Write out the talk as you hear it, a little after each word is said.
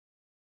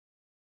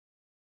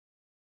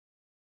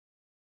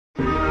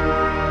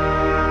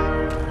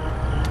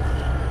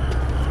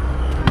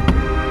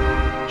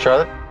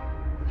Charlotte,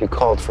 you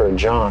called for a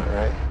jaunt,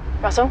 right?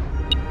 Russell?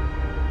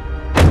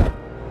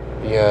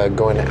 You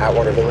going to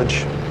Atwater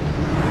Village?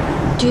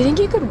 Do you think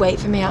you could wait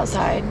for me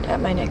outside at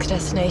my next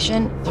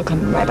destination? I'll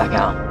come right back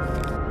out.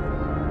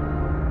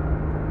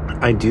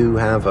 I do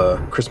have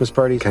a Christmas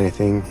party kind of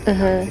thing.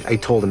 Mm-hmm. I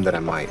told him that I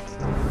might.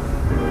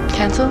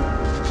 Cancel?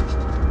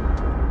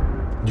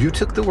 You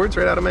took the words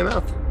right out of my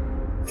mouth.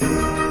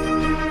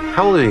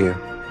 How old are you,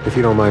 if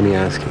you don't mind me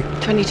asking?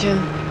 22.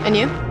 And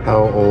you?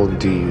 How old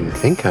do you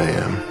think I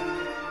am?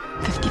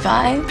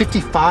 55?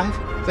 55?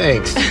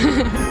 Thanks.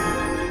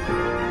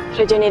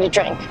 I do need a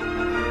drink.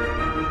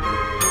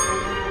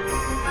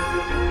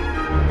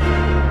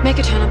 Make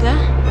a turn up there.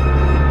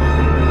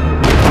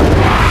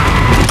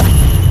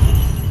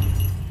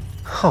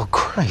 Oh,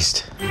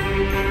 Christ. We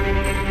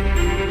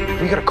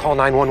gotta call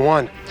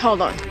 911.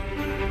 Hold on.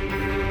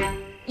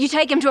 You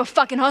take him to a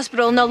fucking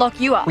hospital and they'll lock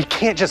you up. We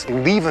can't just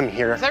leave him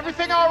here. Is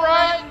everything all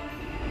right?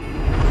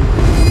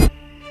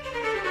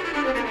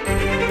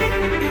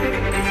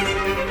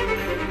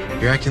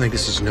 You're acting like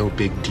this is no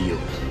big deal,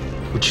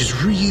 which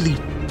is really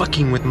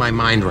fucking with my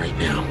mind right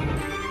now.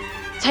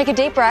 Take a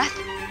deep breath.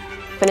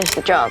 Finish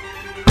the job.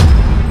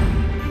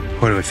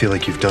 Why do I feel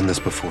like you've done this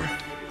before?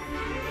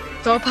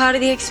 It's all part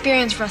of the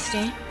experience,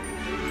 Rusty.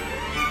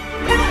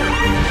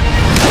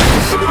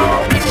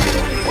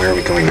 Where are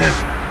we going now?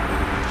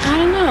 I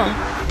don't know.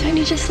 Don't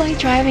you just like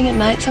driving at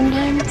night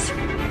sometimes?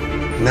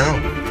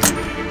 No.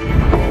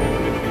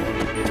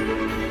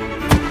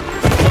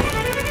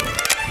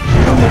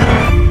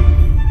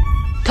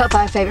 Top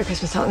 5 favorite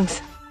Christmas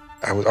songs.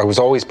 I was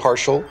always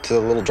partial to the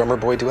Little Drummer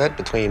Boy duet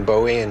between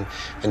Bowen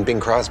and Bing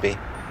Crosby.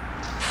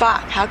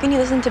 Fuck, how can you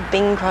listen to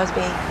Bing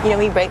Crosby? You know,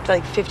 he raped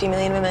like 50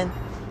 million women.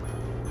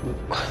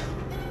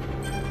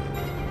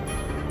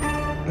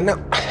 No,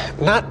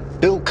 not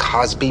Bill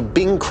Cosby,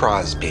 Bing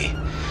Crosby.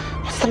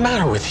 What's the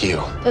matter with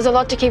you? There's a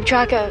lot to keep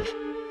track of.